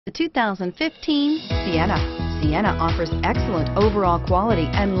The 2015 Sienna. Sienna offers excellent overall quality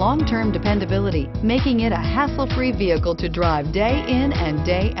and long-term dependability, making it a hassle-free vehicle to drive day in and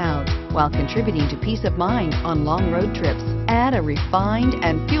day out, while contributing to peace of mind on long road trips. Add a refined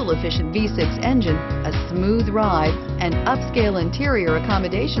and fuel-efficient V6 engine, a smooth ride, and upscale interior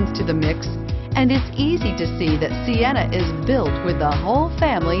accommodations to the mix, and it's easy to see that Sienna is built with the whole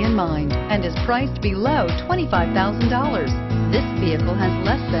family in mind and is priced below $25,000. This vehicle has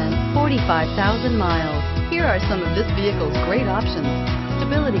less than 45,000 miles. Here are some of this vehicle's great options: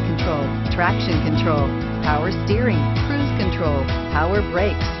 stability control, traction control, power steering, cruise control, power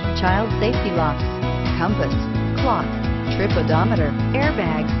brakes, child safety locks, compass, clock, trip odometer,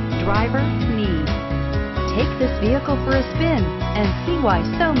 airbags, driver, knee. Take this vehicle for a spin and see why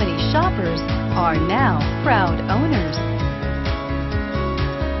so many shoppers are now proud owners.